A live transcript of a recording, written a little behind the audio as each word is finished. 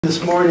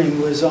This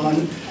morning was on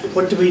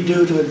what do we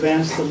do to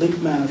advance the LEAP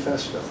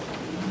manifesto.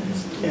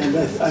 And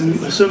I'm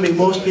assuming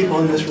most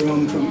people in this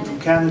room from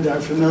Canada are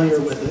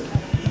familiar with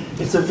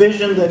it. It's a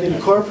vision that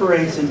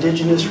incorporates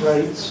Indigenous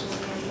rights,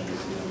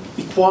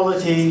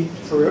 equality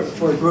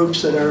for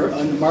groups that are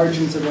on the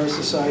margins of our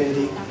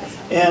society,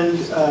 and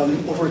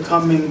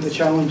overcoming the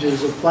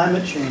challenges of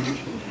climate change.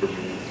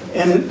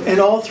 And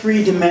all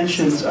three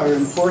dimensions are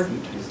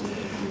important.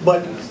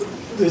 But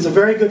there's a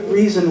very good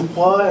reason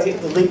why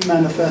the LEAP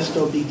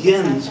manifesto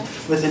begins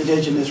with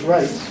Indigenous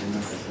rights.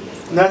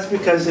 And that's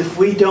because if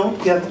we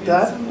don't get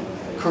that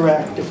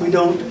correct, if we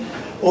don't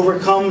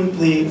overcome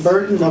the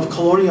burden of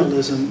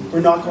colonialism, we're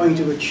not going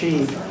to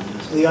achieve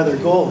the other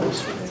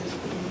goals.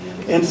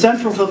 And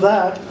central to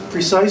that,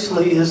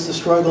 precisely, is the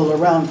struggle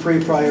around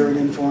free, prior, and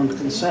informed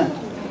consent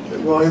that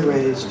Roy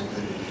raised.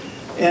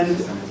 And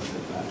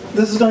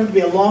this is going to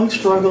be a long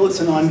struggle.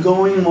 It's an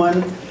ongoing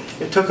one.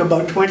 It took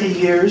about 20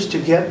 years to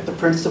get the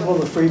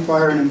principle of free,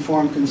 prior, and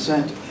informed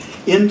consent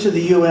into the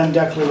UN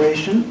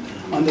Declaration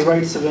on the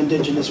Rights of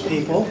Indigenous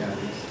People.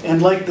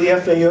 And like the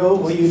FAO,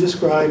 what you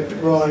described,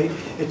 Roy,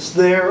 it's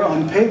there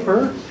on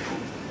paper.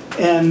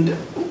 And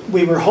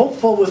we were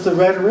hopeful with the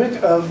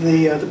rhetoric of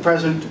the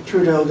present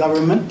Trudeau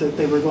government that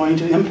they were going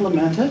to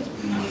implement it.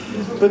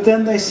 But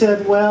then they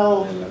said,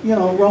 well, you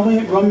know,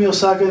 Romeo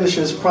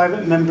Sagadish's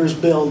private member's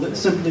bill that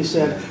simply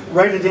said,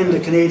 write it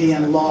into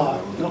Canadian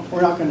law. No,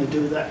 we're not going to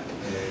do that.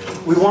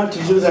 We want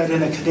to do that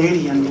in a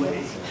Canadian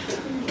way.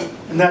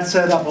 And that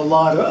set up a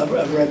lot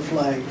of red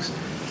flags,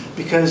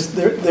 because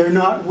they're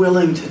not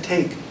willing to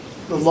take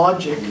the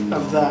logic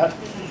of that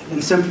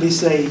and simply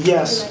say,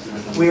 yes,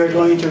 we are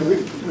going to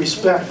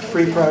respect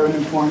free, prior, and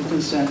informed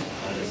consent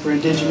for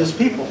Indigenous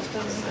people.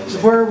 So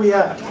where are we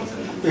at?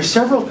 There's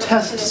several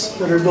tests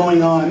that are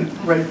going on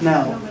right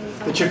now.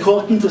 The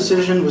Chilcotin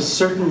decision was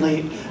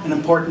certainly an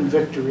important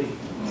victory.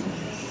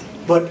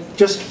 But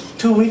just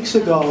 2 weeks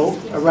ago,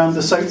 around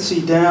the Site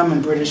C Dam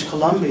in British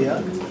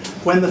Columbia,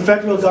 when the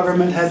federal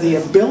government had the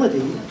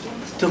ability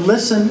to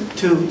listen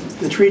to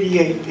the Treaty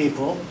 8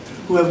 people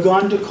who have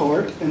gone to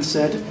court and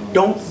said,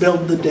 don't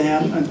build the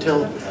dam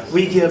until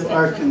we give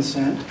our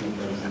consent,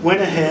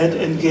 went ahead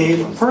and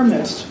gave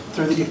permits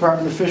through the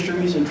Department of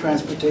Fisheries and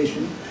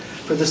Transportation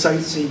for the Site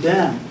C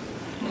Dam.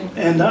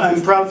 And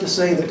I'm proud to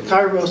say that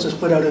Kairos has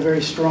put out a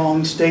very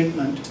strong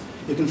statement,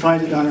 you can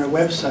find it on our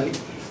website,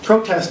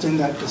 protesting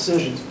that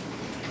decision.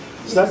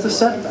 So that's a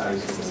setback,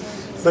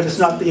 but it's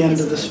not the end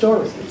of the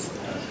story.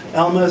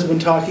 Alma has been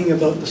talking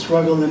about the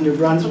struggle in New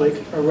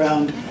Brunswick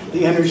around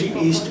the Energy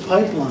East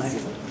pipeline.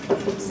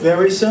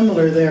 Very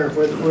similar there,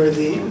 where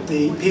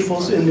the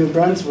peoples in New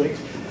Brunswick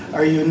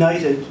are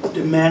united,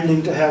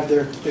 demanding to have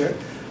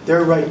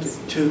their right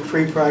to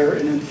free, prior,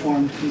 and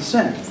informed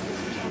consent.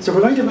 So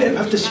we're going to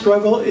have to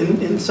struggle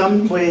in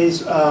some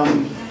ways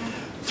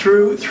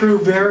through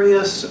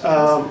various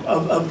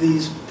of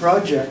these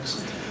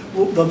projects.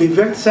 There'll be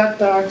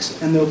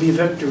setbacks and there'll be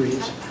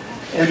victories.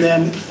 And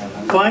then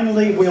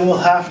finally we will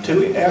have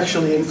to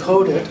actually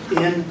encode it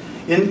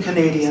in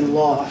Canadian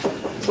law.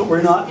 But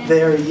we're not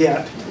there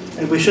yet.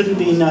 And we shouldn't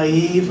be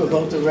naive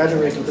about the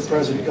rhetoric of the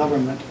present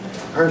government.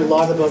 I heard a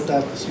lot about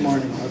that this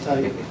morning, I'll tell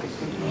you.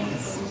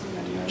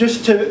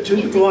 Just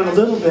to go on a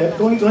little bit,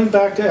 going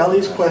back to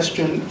Ellie's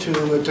question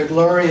to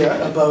Gloria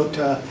about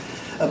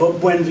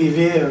buen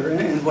vivir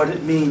and what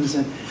it means.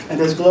 And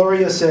as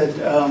Gloria said,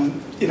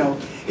 you know,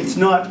 it's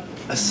not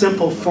a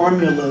simple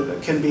formula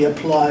that can be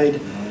applied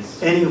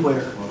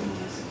anywhere.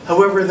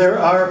 However, there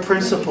are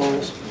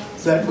principles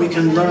that we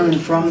can learn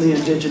from the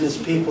Indigenous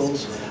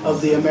peoples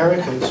of the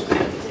Americas.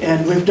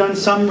 And we've done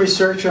some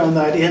research on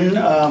that in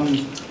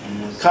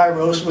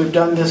Kairos. We've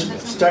done this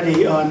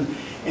study on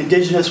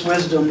Indigenous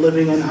wisdom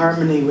living in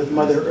harmony with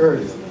Mother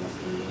Earth.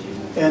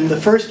 And the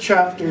first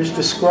chapters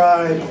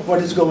describe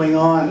what is going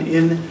on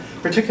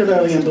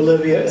particularly in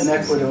Bolivia and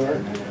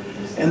Ecuador.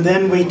 And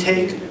then we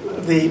take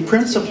the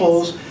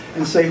principles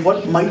and say,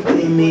 what might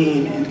they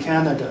mean in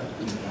Canada?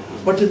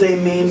 What do they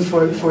mean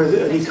for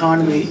an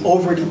economy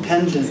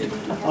over-dependent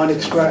on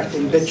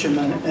extracting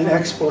bitumen and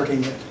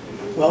exporting it?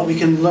 Well, we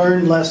can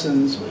learn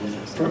lessons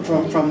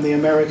from the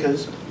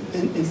Americas,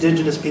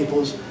 Indigenous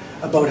peoples,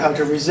 about how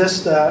to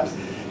resist that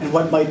and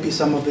what might be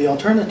some of the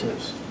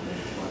alternatives.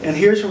 And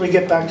here's where we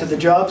get back to the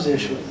jobs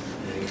issue.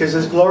 Because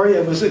as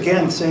Gloria was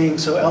again saying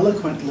so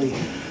eloquently,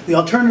 the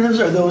alternatives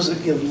are those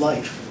that give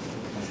life.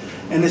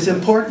 And it's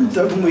important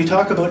that when we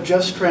talk about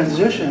just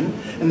transition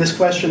and this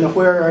question of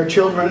where are our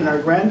children and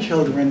our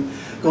grandchildren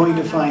going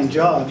to find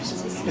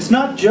jobs, it's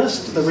not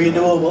just the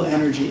renewable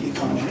energy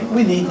economy.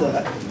 We need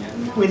that.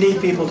 We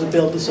need people to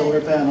build the solar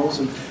panels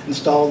and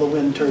install the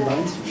wind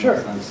turbines,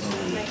 sure.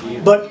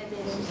 But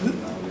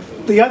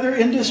the other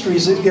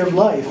industries that give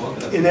life,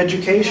 in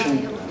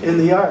education, in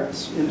the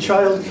arts, in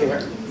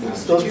childcare,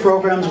 those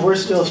programs we're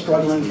still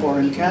struggling for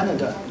in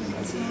Canada.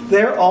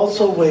 They're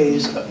also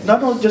ways,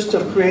 not only just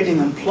of creating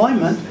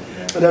employment,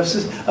 but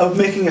of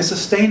making a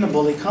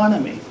sustainable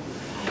economy.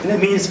 And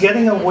it means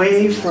getting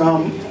away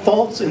from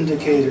false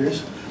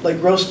indicators like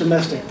gross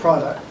domestic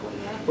product,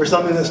 where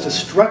something that's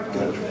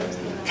destructive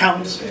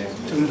counts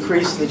to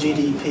increase the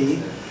GDP,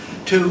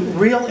 to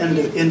real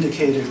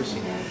indicators.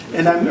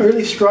 And I'm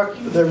really struck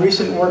with the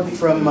recent work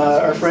from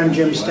our friend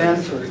Jim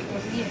Stanford.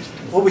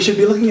 What we should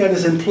be looking at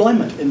is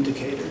employment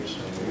indicators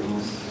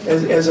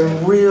as a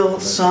real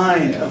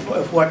sign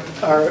of what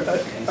our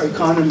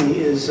economy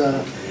is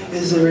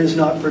or is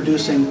not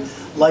producing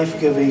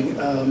life-giving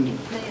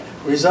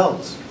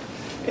results.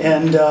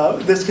 And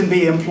this can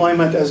be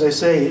employment, as I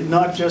say,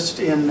 not just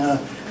in,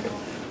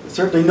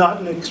 certainly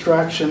not in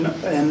extraction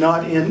and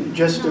not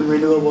just in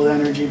renewable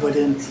energy, but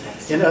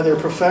in other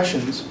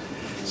professions.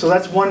 So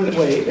that's one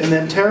way. And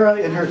then Tara,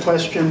 in her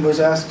question, was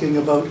asking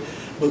about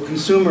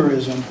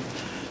consumerism.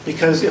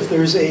 Because if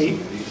there's a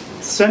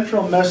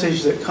central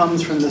message that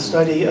comes from the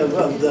study of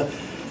the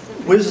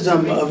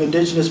wisdom of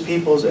indigenous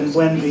peoples and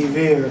Gwen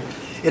Vivier,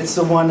 it's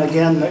the one,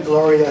 again, that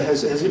Gloria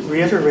has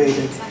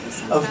reiterated,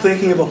 of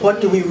thinking about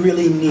what do we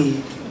really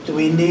need? Do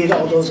we need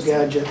all those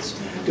gadgets?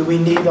 Do we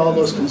need all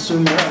those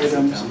consumer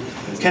items?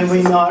 Can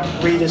we not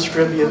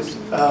redistribute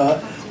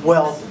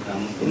wealth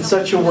in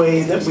such a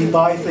way that we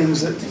buy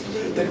things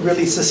that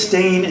really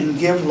sustain and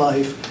give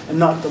life and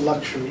not the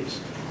luxuries?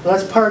 So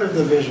that's part of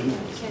the vision.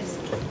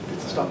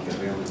 Stop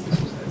there.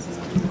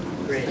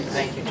 Great,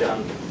 thank you,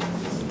 John.